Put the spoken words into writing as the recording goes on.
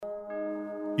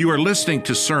You are listening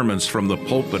to sermons from the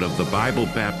pulpit of the Bible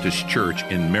Baptist Church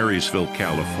in Marysville,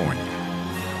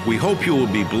 California. We hope you will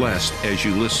be blessed as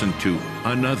you listen to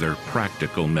another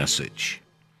practical message.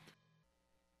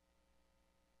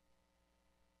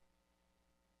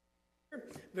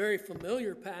 Very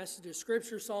familiar passage of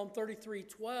Scripture, Psalm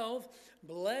 33:12.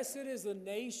 Blessed is the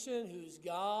nation whose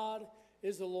God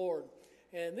is the Lord.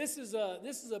 And this is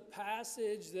a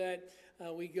passage that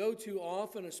we go to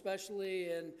often, especially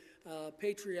in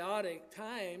patriotic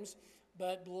times.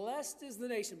 But blessed is the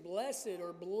nation, blessed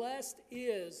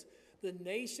is the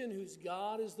nation whose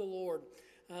God is the Lord.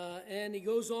 And he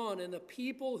goes on, and the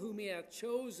people whom he hath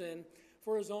chosen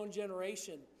for his own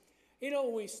generation. You know,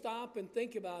 when we stop and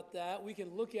think about that, we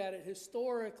can look at it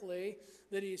historically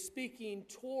that he is speaking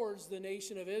towards the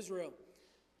nation of Israel.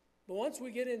 But once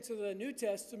we get into the New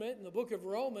Testament and the book of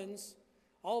Romans,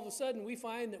 all of a sudden we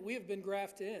find that we have been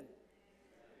grafted in.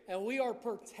 And we are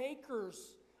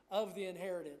partakers of the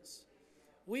inheritance.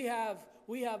 We have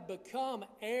become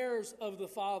heirs of the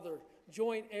Father,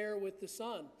 joint heir with the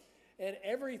Son. And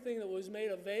everything that was made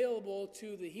available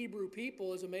to the Hebrew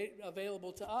people is made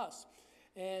available to us.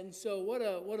 And so what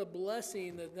a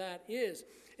blessing that is.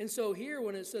 And so here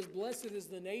when it says, blessed is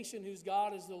the nation whose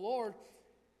God is the Lord,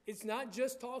 it's not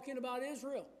just talking about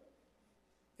Israel.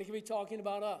 It could be talking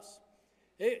about us.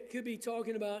 It could be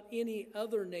talking about any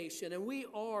other nation. And we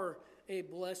are a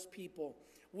blessed people.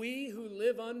 We who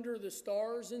live under the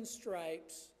stars and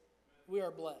stripes, we are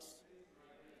blessed.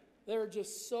 There are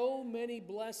just so many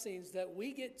blessings that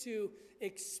we get to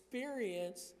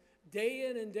experience day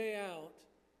in and day out.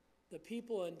 The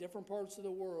people in different parts of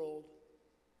the world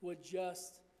would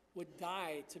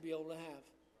die to be able to have.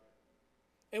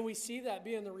 And we see that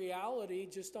being the reality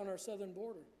just on our southern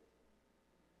border.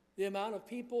 The amount of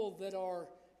people that are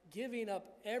giving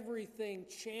up everything,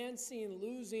 chancing,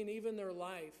 losing even their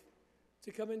life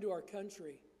to come into our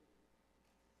country.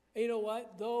 And you know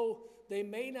what? Though they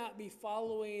may not be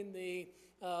following the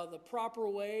proper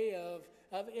way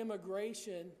of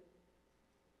immigration,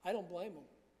 I don't blame them.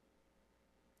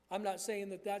 I'm not saying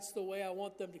that that's the way I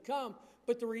want them to come,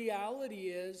 but the reality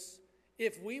is,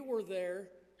 if we were there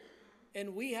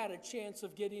and we had a chance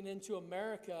of getting into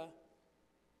America,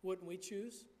 wouldn't we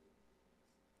choose?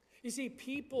 You see,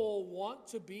 people want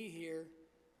to be here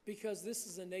because this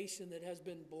is a nation that has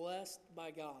been blessed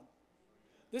by God.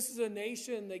 This is a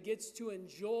nation that gets to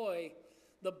enjoy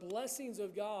the blessings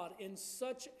of God in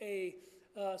such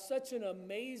an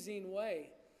amazing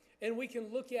way. And we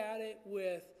can look at it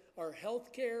with our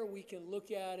health care, we can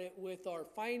look at it with our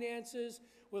finances,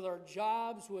 with our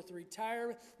jobs, with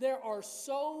retirement. There are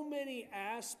so many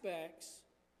aspects,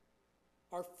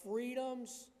 our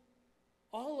freedoms,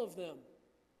 all of them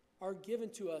are given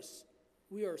to us.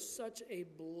 We are such a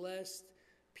blessed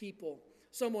people.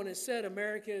 Someone has said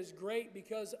America is great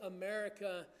because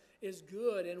America is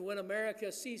good. And when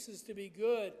America ceases to be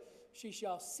good, she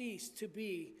shall cease to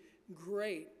be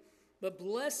great. But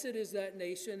blessed is that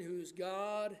nation whose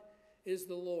God is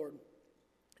the Lord.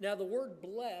 Now the word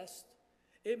blessed,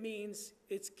 it means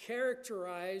it's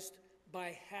characterized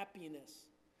by happiness.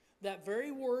 That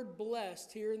very word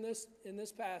blessed here in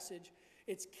this passage,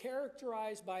 it's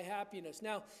characterized by happiness.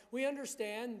 Now, we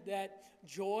understand that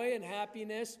joy and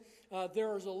happiness,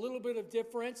 there is a little bit of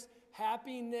difference.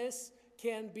 Happiness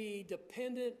can be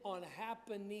dependent on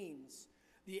happenings,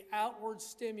 the outward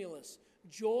stimulus.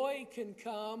 Joy can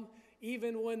come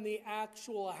even when the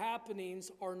actual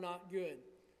happenings are not good.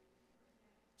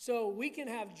 So we can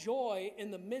have joy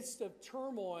in the midst of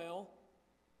turmoil.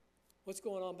 What's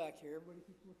going on back here? Everybody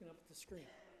keeps looking up at the screen.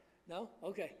 No?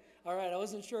 Okay. All right. I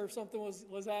wasn't sure if something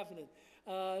was happening.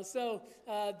 So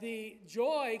the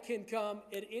joy can come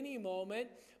at any moment.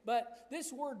 But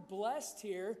this word blessed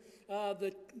here,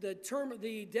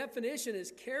 the definition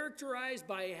is characterized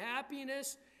by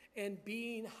happiness and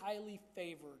being highly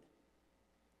favored.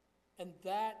 And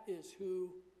that is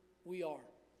who we are.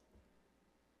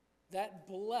 That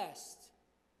blessed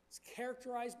is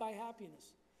characterized by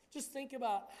happiness. Just think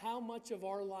about how much of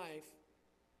our life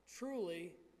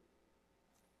truly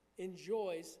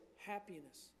enjoys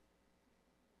happiness.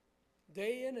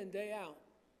 Day in and day out.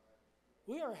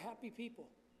 We are happy people.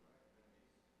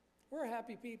 We're a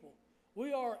happy people.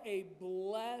 We are a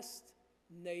blessed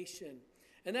nation.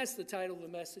 And that's the title of the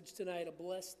message tonight, A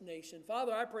Blessed Nation.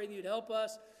 Father, I pray that you'd help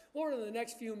us, Lord, in the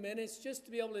next few minutes, just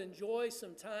to be able to enjoy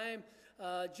some time,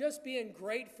 just being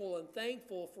grateful and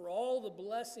thankful for all the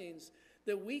blessings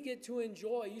that we get to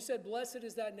enjoy. You said, blessed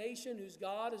is that nation whose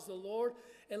God is the Lord.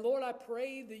 And Lord, I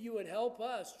pray that you would help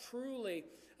us truly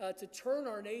to turn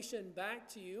our nation back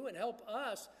to you and help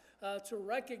us to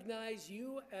recognize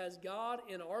you as God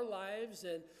in our lives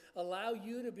and allow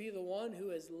you to be the one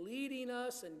who is leading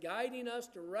us and guiding us,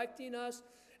 directing us.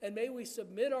 And may we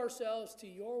submit ourselves to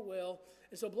your will.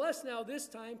 And so bless now this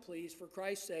time, please, for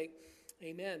Christ's sake.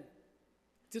 Amen.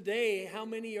 Today, how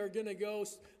many are going to go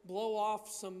blow off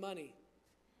some money?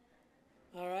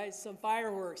 All right, some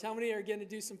fireworks. How many are going to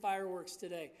do some fireworks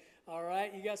today? All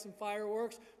right, you got some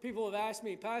fireworks? People have asked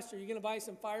me, Pastor, are you going to buy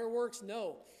some fireworks?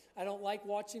 No, I don't like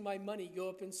watching my money go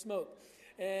up in smoke.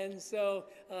 And so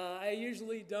I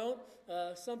usually don't.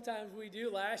 Sometimes we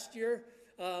do. Last year,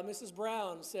 Mrs.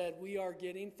 Brown said, we are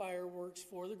getting fireworks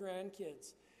for the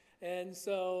grandkids. And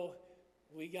so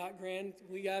we got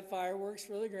fireworks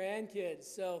for the grandkids.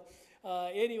 So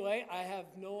anyway, I have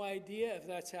no idea if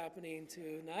that's happening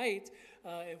tonight,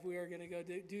 if we are going to go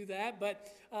do that. But,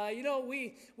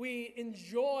 we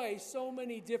enjoy so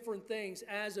many different things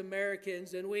as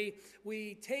Americans, and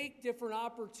we take different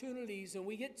opportunities, and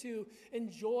we get to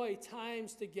enjoy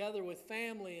times together with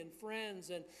family and friends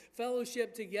and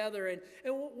fellowship together. And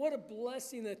what a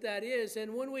blessing that is.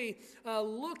 And when we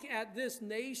look at this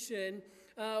nation,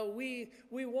 we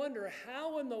wonder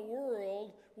how in the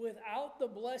world, without the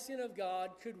blessing of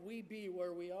God, could we be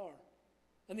where we are?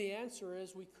 And the answer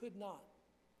is we could not.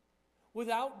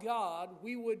 Without God,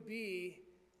 we would be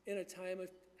in a time of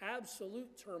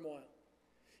absolute turmoil.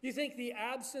 You think the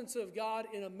absence of God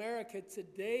in America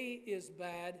today is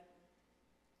bad?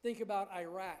 Think about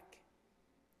Iraq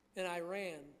and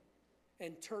Iran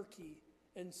and Turkey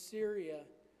and Syria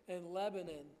and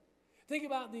Lebanon. Think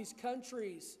about these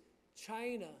countries,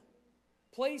 China,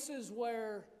 places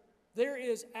where there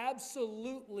is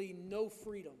absolutely no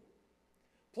freedom.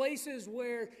 Places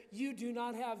where you do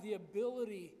not have the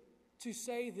ability to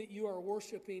say that you are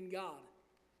worshiping God.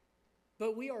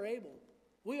 But we are able.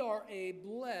 We are a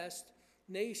blessed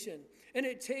nation. And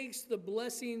it takes the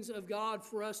blessings of God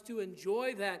for us to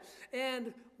enjoy that.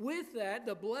 And with that,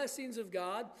 the blessings of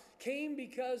God came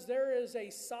because there is a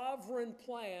sovereign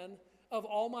plan of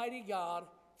Almighty God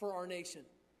for our nation.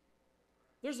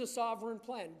 There's a sovereign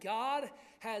plan. God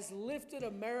has lifted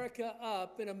America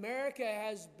up, and America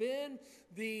has been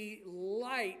the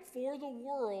light for the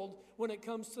world when it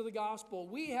comes to the gospel.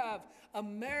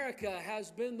 America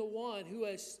has been the one who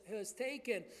has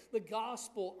taken the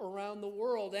gospel around the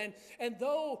world. And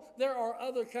though there are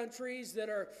other countries that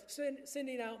are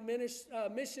sending out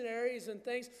missionaries and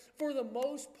things, for the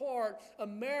most part,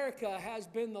 America has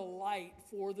been the light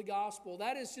for the gospel.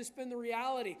 That has just been the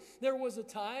reality. There was a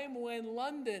time when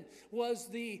London was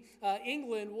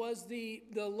England was the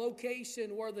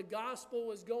location where the gospel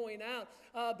was going out.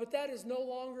 But that is no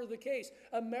longer the case.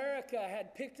 America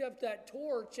had picked up that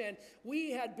torch, and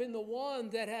we had been the one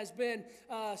that has been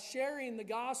sharing the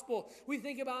gospel. We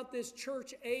think about this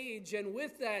church age, and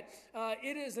with that,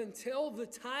 it is until the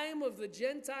time of the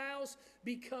Gentiles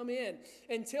come in,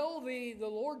 until the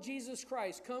Lord Jesus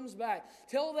Christ comes back,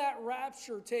 till that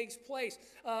rapture takes place.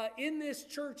 In this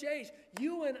church age,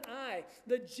 you and I,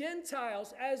 the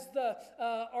Gentiles,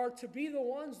 are to be the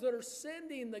ones that are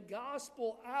sending the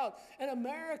gospel out. And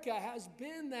America has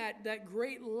been that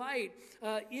great light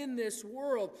in this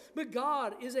world. But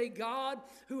God is a God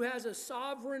who has a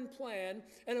sovereign plan,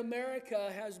 and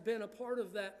America has been a part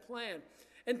of that plan.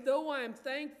 And though I am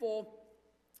thankful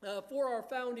for our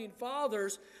founding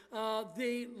fathers,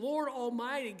 the Lord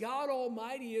Almighty, God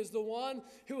Almighty, is the one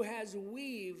who has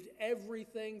weaved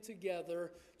everything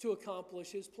together to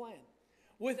accomplish His plan.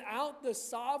 Without the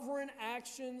sovereign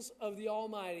actions of the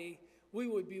Almighty, we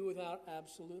would be without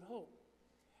absolute hope.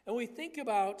 And we think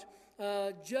about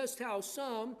just how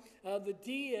some, the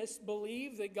deists,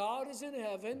 believe that God is in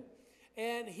heaven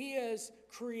and He has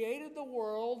created the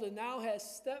world and now has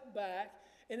stepped back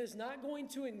and is not going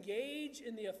to engage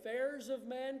in the affairs of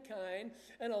mankind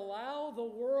and allow the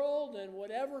world and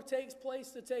whatever takes place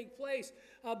to take place.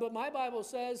 But my Bible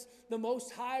says, the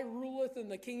Most High ruleth in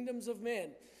the kingdoms of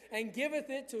men, and giveth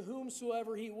it to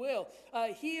whomsoever He will.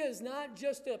 He is not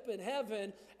just up in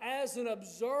heaven as an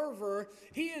observer.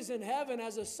 He is in heaven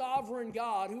as a sovereign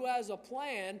God who has a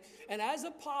plan, and as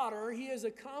a potter, He is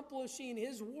accomplishing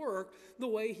His work the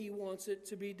way He wants it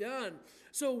to be done.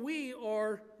 So we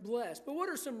are blessed. But what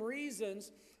are some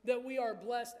reasons that we are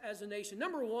blessed as a nation?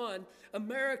 Number one,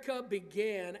 America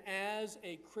began as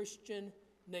a Christian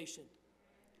nation.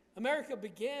 America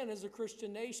began as a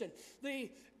Christian nation.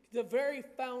 The very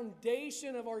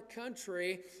foundation of our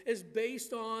country is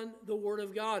based on the Word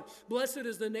of God. Blessed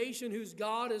is the nation whose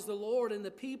God is the Lord, and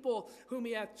the people whom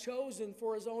He hath chosen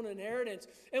for His own inheritance.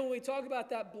 And when we talk about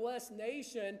that blessed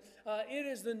nation, it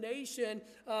is the nation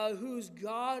whose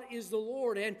God is the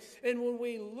Lord. And when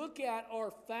we look at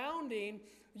our founding,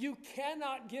 you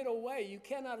cannot get away. You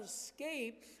cannot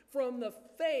escape from the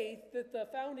faith that the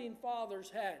founding fathers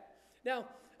had. Now,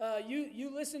 you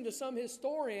listen to some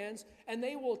historians, and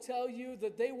they will tell you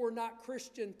that they were not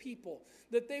Christian people,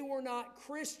 that they were not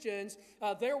Christians.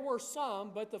 There were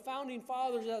some, but the founding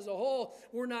fathers as a whole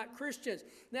were not Christians.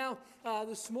 Now,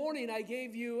 this morning I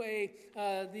gave you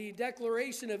the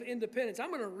Declaration of Independence.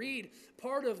 I'm going to read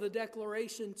part of the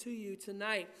Declaration to you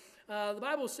tonight. The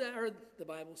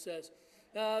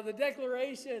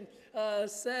Declaration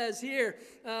says here,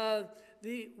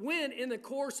 when in the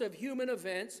course of human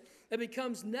events it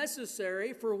becomes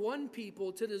necessary for one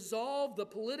people to dissolve the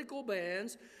political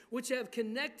bands which have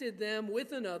connected them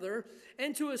with another,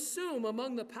 and to assume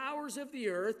among the powers of the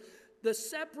earth the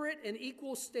separate and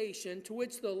equal station to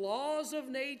which the laws of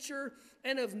nature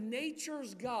and of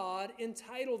nature's God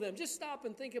entitle them. Just stop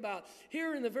and think about,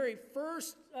 here in the very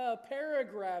first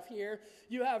paragraph here,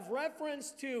 you have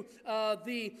reference to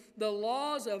the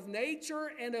laws of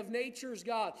nature and of nature's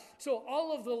God. So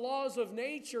all of the laws of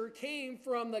nature came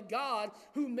from the God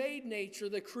who made nature,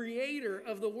 the creator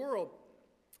of the world.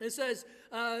 It says,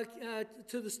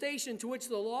 to the station to which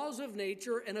the laws of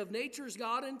nature and of nature's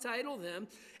God entitle them,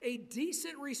 a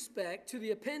decent respect to the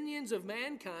opinions of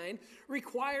mankind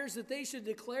requires that they should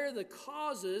declare the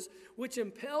causes which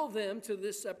impel them to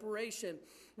this separation.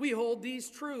 We hold these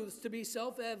truths to be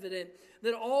self-evident,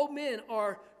 that all men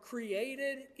are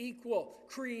created equal.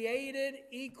 Created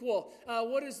equal.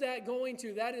 What is that going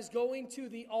to? That is going to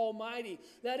the Almighty.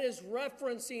 That is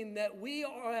referencing that we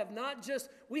have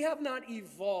not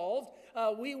evolved.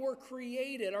 We were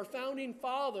created. Our founding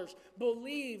fathers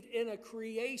believed in a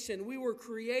creation. We were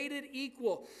created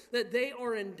equal. That they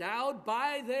are endowed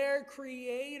by their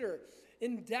Creator.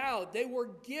 Endowed. They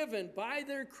were given by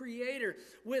their Creator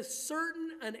with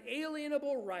certain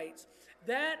unalienable rights.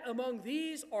 That among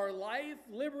these are life,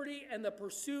 liberty, and the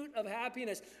pursuit of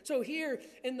happiness. So here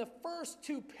in the first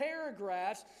two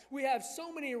paragraphs, we have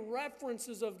so many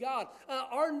references of God.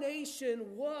 Our nation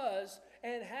was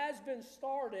and has been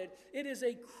started. It is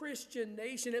a Christian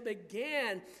nation. It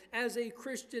began as a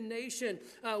Christian nation.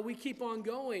 We keep on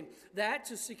going. That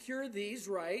to secure these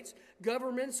rights,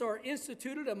 governments are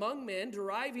instituted among men,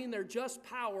 deriving their just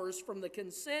powers from the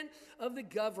consent of the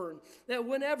governed. That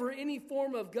whenever any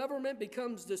form of government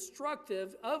becomes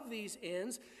destructive of these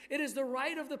ends, it is the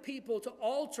right of the people to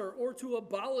alter or to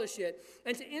abolish it,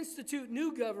 and to institute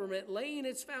new government, laying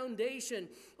its foundation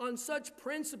on such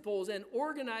principles and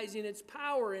organizing its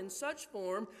power in such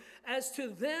form as to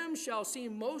them shall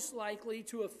seem most likely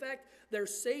to affect their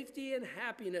safety and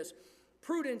happiness.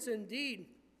 Prudence indeed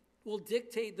will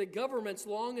dictate the governments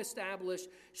long established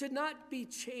should not be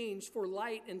changed for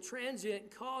light and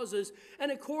transient causes,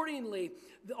 and accordingly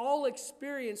all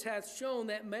experience hath shown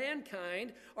that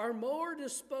mankind are more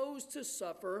disposed to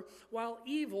suffer while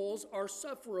evils are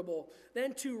sufferable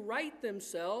than to right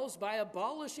themselves by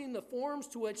abolishing the forms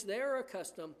to which they are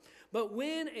accustomed. But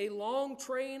when a long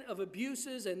train of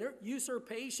abuses and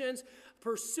usurpations,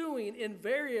 pursuing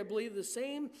invariably the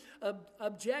same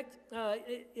object,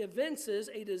 evinces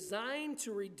a design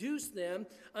to reduce them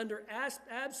under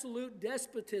absolute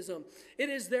despotism, it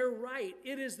is their right,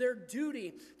 it is their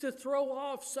duty to throw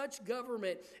off such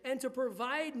government and to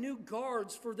provide new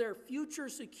guards for their future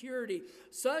security,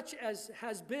 such as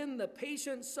has been the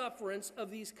patient sufferance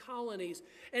of these colonies.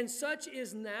 And such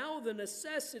is now the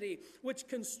necessity which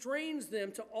constrains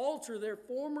them to alter their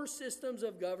former systems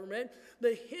of government.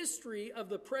 The history of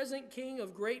the present King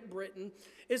of Great Britain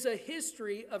is a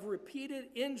history of repeated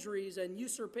injuries and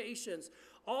usurpations,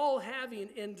 all having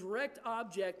in direct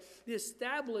object the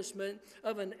establishment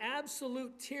of an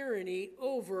absolute tyranny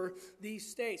over these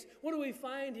states. What do we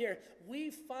find here?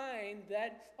 We find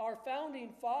that our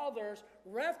founding fathers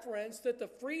referenced that the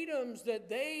freedoms that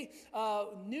they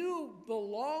knew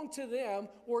belonged to them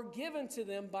were given to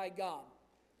them by God.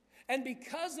 And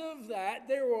because of that,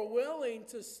 they were willing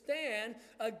to stand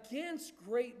against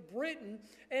Great Britain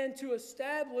and to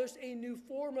establish a new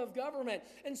form of government.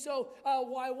 And so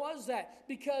why was that?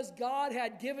 Because God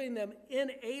had given them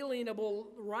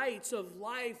inalienable rights of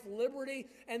life, liberty,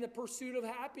 and the pursuit of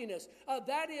happiness.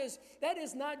 That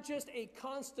is not just a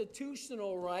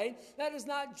constitutional right. That is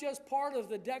not just part of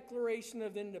the Declaration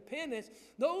of Independence.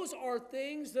 Those are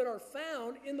things that are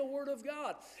found in the Word of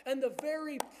God. And the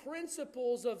very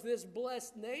principles of this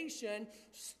blessed nation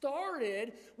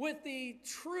started with the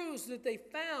truths that they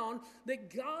found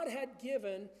that God had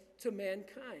given to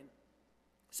mankind.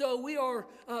 So we are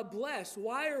blessed.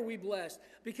 Why are we blessed?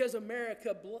 Because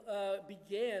America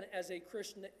began as a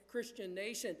Christian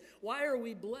nation. Why are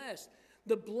we blessed?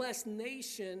 The blessed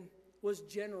nation was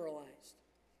generalized.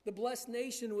 The blessed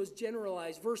nation was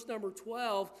generalized. Verse number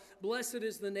 12, blessed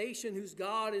is the nation whose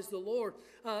God is the Lord.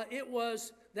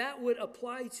 That would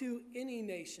apply to any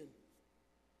nation.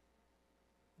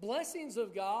 Blessings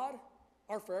of God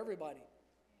are for everybody.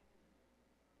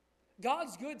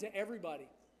 God's good to everybody.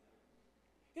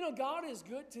 You know, God is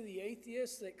good to the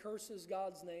atheist that curses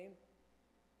God's name.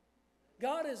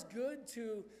 God is good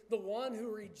to the one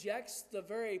who rejects the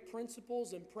very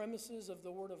principles and premises of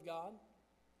the Word of God.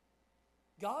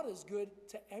 God is good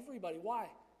to everybody. Why?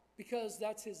 Because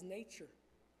that's His nature.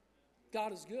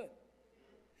 God is good.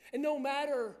 And no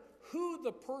matter who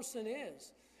the person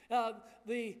is,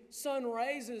 the sun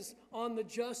rises on the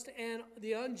just and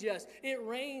the unjust. It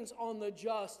rains on the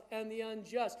just and the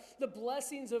unjust. The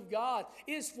blessings of God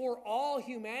is for all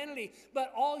humanity,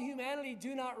 but all humanity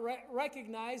do not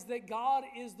recognize that God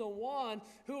is the one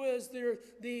who is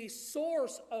the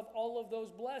source of all of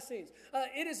those blessings.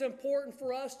 It is important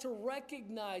for us to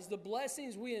recognize the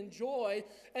blessings we enjoy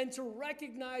and to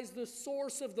recognize the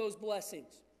source of those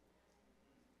blessings.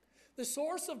 The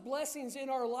source of blessings in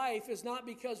our life is not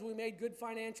because we made good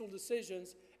financial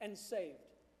decisions and saved.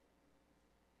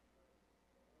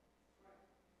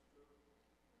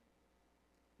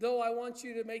 Though I want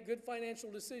you to make good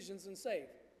financial decisions and save.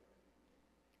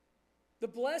 The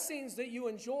blessings that you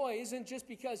enjoy isn't just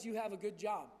because you have a good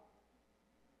job.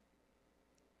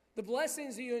 The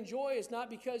blessings that you enjoy is not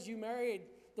because you married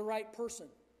the right person.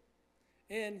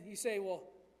 And you say, well,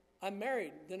 I'm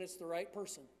married, then it's the right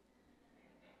person.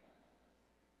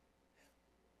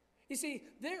 You see,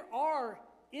 there are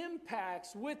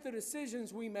impacts with the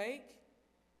decisions we make,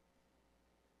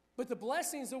 but the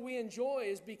blessings that we enjoy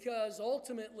is because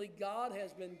ultimately God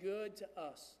has been good to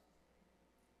us.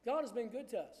 God has been good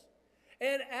to us.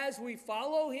 And as we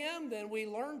follow Him, then we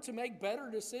learn to make better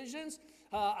decisions.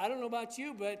 I don't know about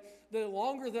you, but the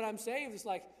longer that I'm saved, it's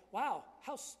like, wow,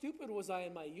 how stupid was I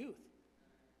in my youth?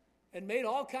 And made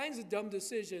all kinds of dumb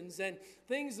decisions and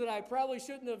things that I probably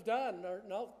shouldn't have done. Or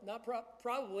no, not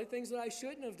probably, things that I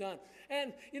shouldn't have done.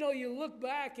 And, you know, you look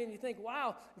back and you think,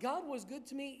 wow, God was good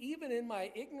to me even in my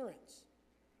ignorance.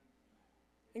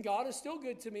 And God is still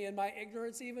good to me in my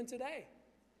ignorance even today.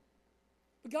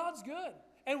 But God's good.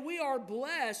 And we are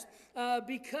blessed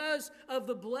because of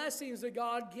the blessings that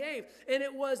God gave. And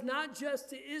it was not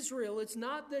just to Israel. It's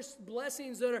not this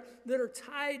blessings that are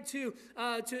tied to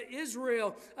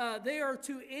Israel. They are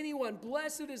to anyone.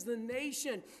 Blessed is the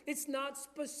nation. It's not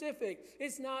specific.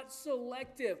 It's not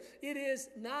selective. It is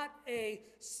not a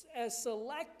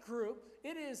select group.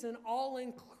 It is an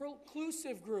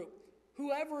all-inclusive group.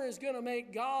 Whoever is going to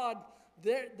make God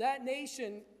that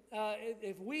nation,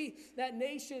 that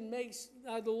nation makes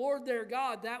the Lord their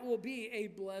God, that will be a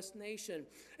blessed nation.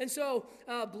 And so,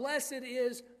 blessed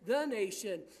is the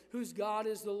nation whose God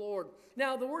is the Lord.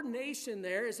 Now, the word nation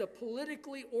there is a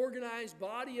politically organized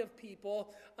body of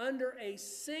people under a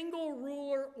single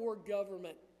ruler or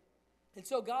government. And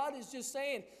so God is just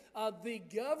saying, the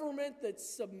government that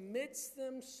submits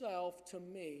themselves to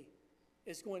me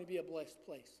is going to be a blessed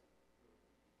place.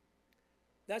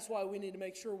 That's why we need to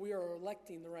make sure we are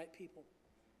electing the right people.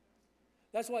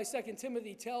 That's why 2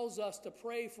 Timothy tells us to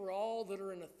pray for all that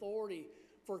are in authority,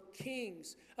 for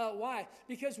kings. Why?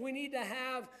 Because we need to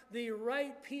have the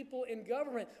right people in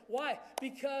government. Why?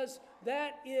 Because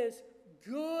that is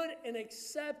good and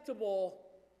acceptable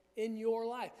in your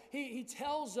life. He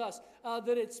tells us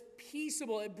that it's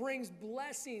peaceable. It brings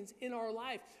blessings in our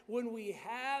life when we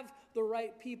have the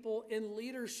right people in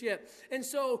leadership. And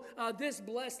so this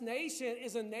blessed nation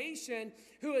is a nation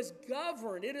who is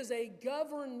governed. It is a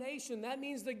governed nation. That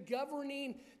means the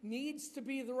governing needs to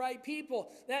be the right people.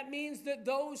 That means that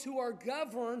those who are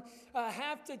governed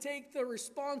have to take the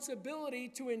responsibility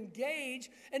to engage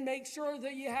and make sure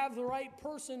that you have the right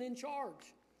person in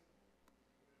charge.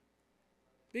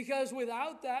 Because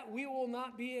without that, we will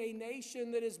not be a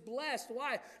nation that is blessed.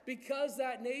 Why? Because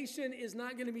that nation is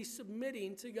not going to be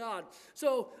submitting to God.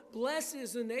 So, blessed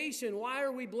is the nation. Why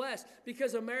are we blessed?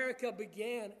 Because America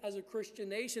began as a Christian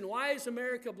nation. Why is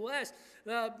America blessed?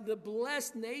 The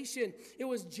blessed nation, it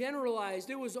was generalized.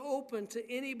 It was open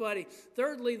to anybody.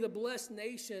 Thirdly, the blessed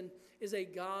nation is a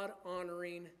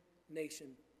God-honoring nation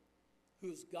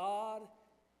whose God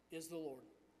is the Lord.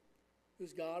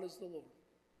 Whose God is the Lord.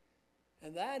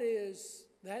 And that is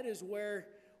where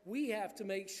we have to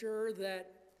make sure that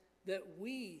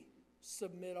we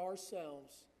submit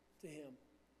ourselves to Him.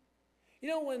 You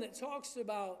know, when it talks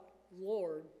about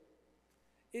Lord,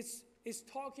 it's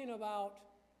talking about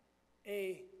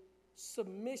a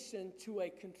submission to a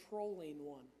controlling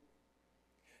one.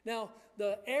 Now,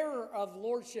 the error of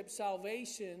lordship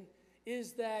salvation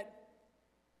is that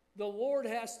the Lord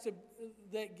has to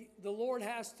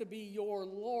be your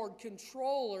Lord,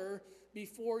 controller,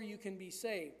 before you can be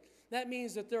saved. That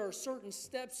means that there are certain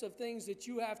steps of things that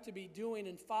you have to be doing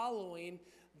and following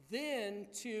then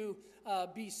to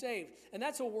be saved. And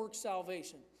that's a work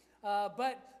salvation.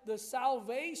 But the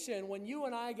salvation, when you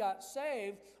and I got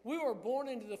saved, we were born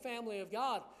into the family of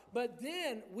God. But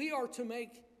then we are to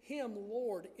make Him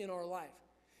Lord in our life.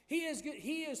 He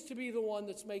is to be the one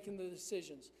that's making the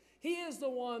decisions. He is the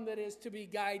one that is to be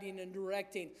guiding and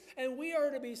directing. And we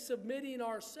are to be submitting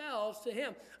ourselves to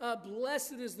Him.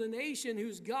 Blessed is the nation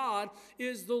whose God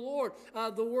is the Lord.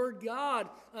 The word God,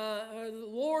 the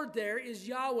Lord there is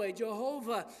Yahweh,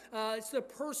 Jehovah. It's the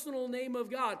personal name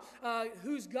of God,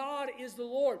 whose God is the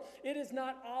Lord. It is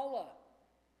not Allah.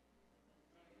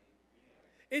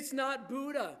 It's not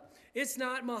Buddha. It's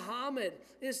not Muhammad.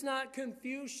 It's not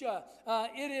Confucius.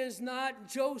 It is not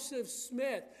Joseph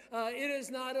Smith. It is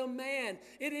not a man.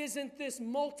 It isn't this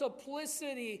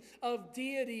multiplicity of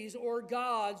deities or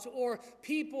gods or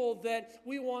people that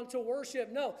we want to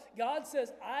worship. No, God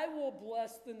says, I will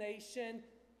bless the nation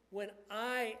when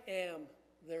I am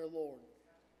their Lord,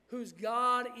 whose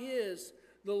God is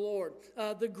the Lord,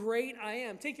 the great I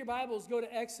am. Take your Bibles, go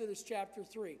to Exodus chapter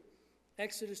 3.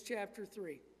 Exodus chapter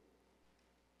 3.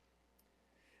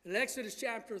 In Exodus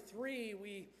chapter 3,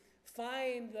 we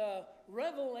find the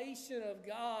revelation of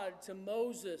God to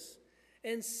Moses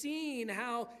and seeing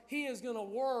how he is going to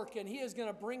work and he is going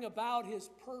to bring about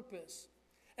his purpose.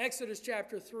 Exodus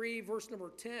chapter 3, verse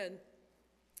number 10.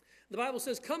 The Bible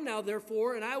says, Come now,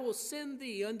 therefore, and I will send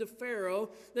thee unto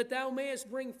Pharaoh, that thou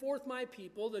mayest bring forth my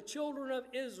people, the children of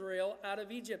Israel, out of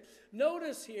Egypt.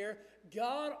 Notice here,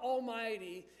 God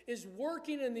Almighty is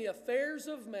working in the affairs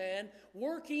of man,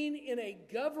 working in a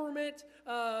government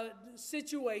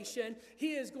situation.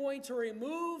 He is going to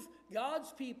remove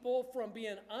God's people from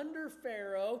being under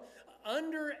Pharaoh,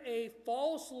 under a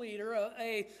false leader,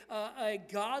 a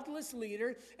godless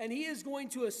leader, and he is going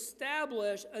to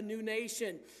establish a new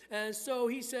nation. And so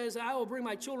he says, I will bring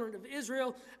my children of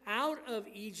Israel out of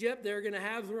Egypt. They're going to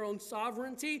have their own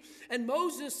sovereignty. And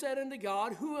Moses said unto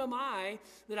God, Who am I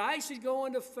that I should go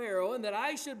unto Pharaoh, and that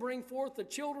I should bring forth the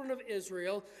children of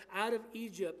Israel out of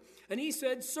Egypt? And he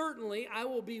said, Certainly I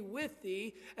will be with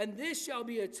thee, and this shall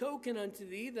be a token unto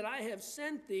thee that I have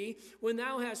sent thee when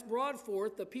thou hast brought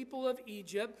forth the people of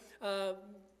Egypt,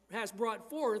 hast brought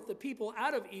forth the people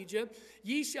out of Egypt.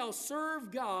 Ye shall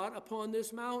serve God upon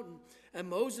this mountain. And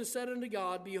Moses said unto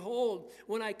God, Behold,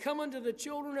 when I come unto the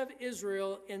children of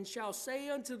Israel, and shall say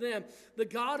unto them, The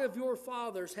God of your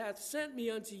fathers hath sent me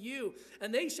unto you,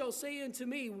 and they shall say unto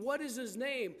me, What is his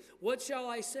name? What shall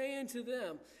I say unto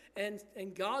them? And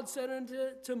God said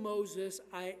unto Moses,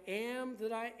 I am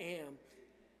that I am.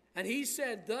 And he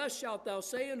said, Thus shalt thou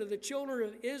say unto the children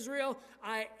of Israel,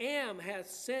 I am hath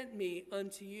sent me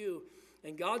unto you.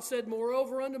 And God said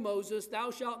moreover unto Moses,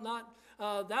 Thus shalt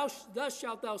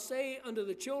thou say unto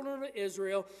the children of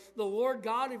Israel, The Lord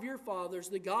God of your fathers,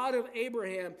 the God of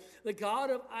Abraham, the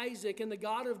God of Isaac, and the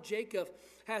God of Jacob,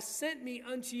 hath sent me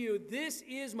unto you. This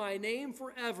is my name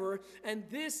forever, and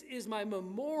this is my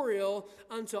memorial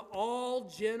unto all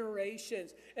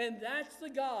generations. And that's the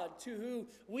God to who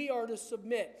we are to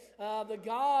submit. The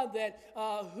God that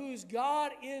whose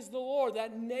God is the Lord.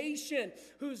 That nation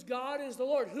whose God is the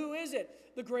Lord. Who is it?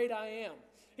 The great I am.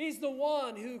 He's the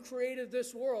one who created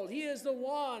this world. He is the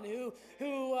one who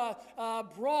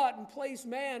brought and placed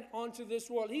man onto this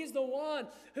world. He's the one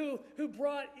who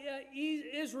brought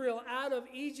Israel out of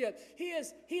Egypt. He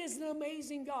is an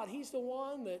amazing God. He's the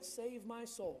one that saved my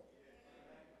soul.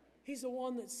 He's the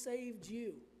one that saved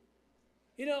you.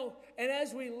 You know, and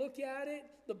as we look at it,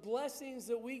 the blessings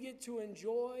that we get to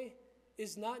enjoy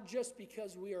is not just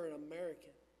because we are an American.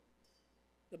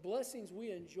 The blessings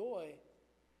we enjoy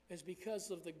is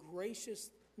because of the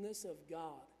graciousness of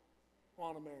God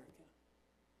on America.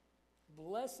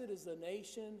 Blessed is the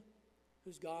nation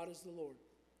whose God is the Lord.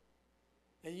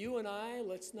 And you and I,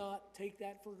 let's not take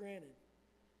that for granted.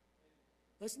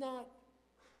 Let's not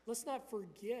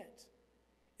forget.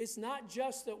 It's not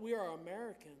just that we are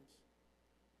Americans.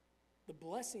 The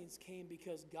blessings came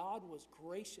because God was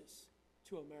gracious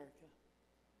to America.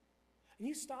 And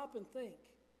you stop and think,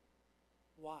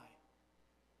 why?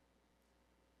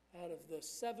 Out of the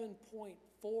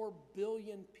 7.4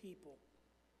 billion people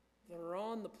that are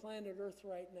on the planet Earth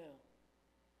right now,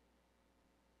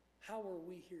 how are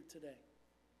we here today?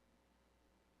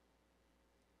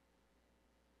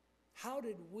 How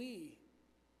did we,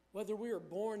 whether we were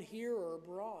born here or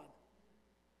abroad,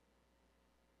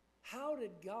 how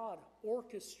did God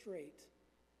orchestrate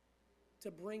to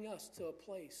bring us to a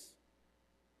place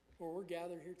where we're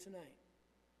gathered here tonight?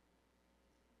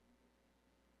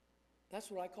 That's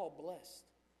what I call blessed.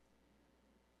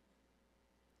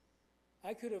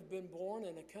 I could have been born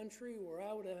in a country where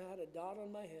I would have had a dot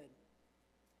on my head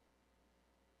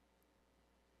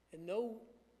and no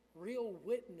real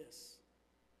witness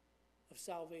of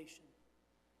salvation.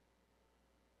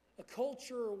 A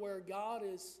culture where God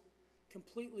is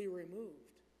completely removed.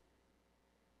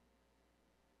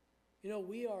 You know,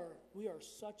 we are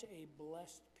such a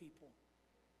blessed people.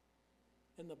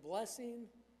 And the blessing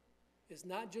is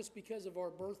not just because of our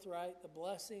birthright. The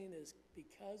blessing is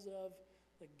because of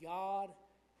the God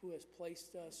who has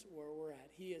placed us where we're at.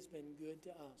 He has been good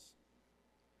to us.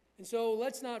 And so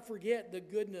let's not forget the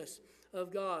goodness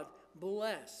of God.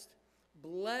 Blessed,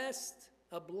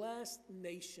 a blessed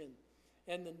nation.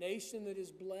 And the nation that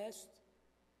is blessed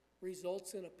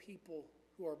results in a people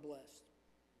who are blessed.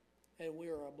 And we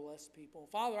are a blessed people.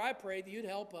 Father, I pray that you'd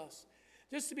help us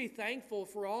just to be thankful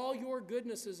for all your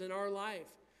goodnesses in our life.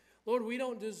 Lord, we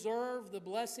don't deserve the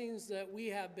blessings that we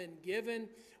have been given.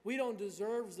 We don't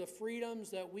deserve the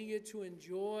freedoms that we get to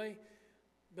enjoy.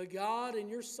 But God, in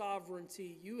your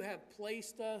sovereignty, you have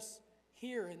placed us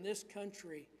here in this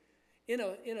country in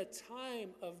a time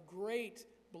of great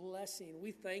blessing.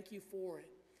 We thank you for it.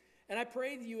 And I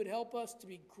pray that you would help us to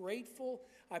be grateful.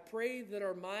 I pray that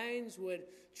our minds would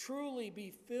truly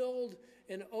be filled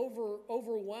and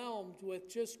overwhelmed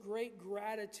with just great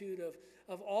gratitude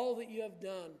of all that you have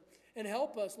done. And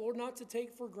help us, Lord, not to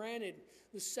take for granted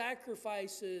the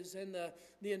sacrifices and the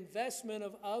investment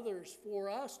of others for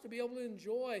us to be able to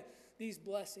enjoy these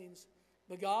blessings.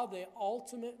 But God, they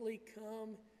ultimately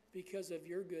come because of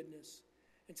your goodness.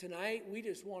 And tonight, we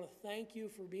just want to thank you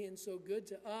for being so good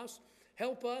to us.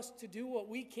 Help us to do what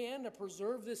we can to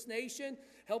preserve this nation.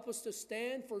 Help us to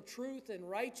stand for truth and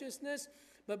righteousness.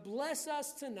 But bless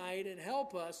us tonight and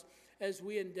help us as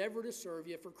we endeavor to serve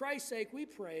you. For Christ's sake, we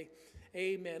pray.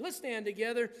 Amen. Let's stand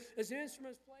together as the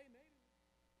instruments play.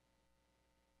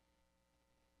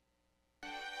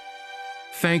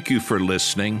 Thank you for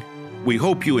listening. We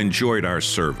hope you enjoyed our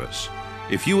service.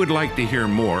 If you would like to hear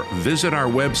more, visit our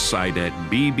website at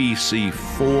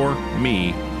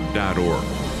bbc4me.org.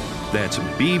 That's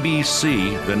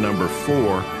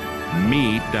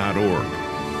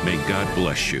bbc4me.org. May God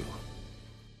bless you.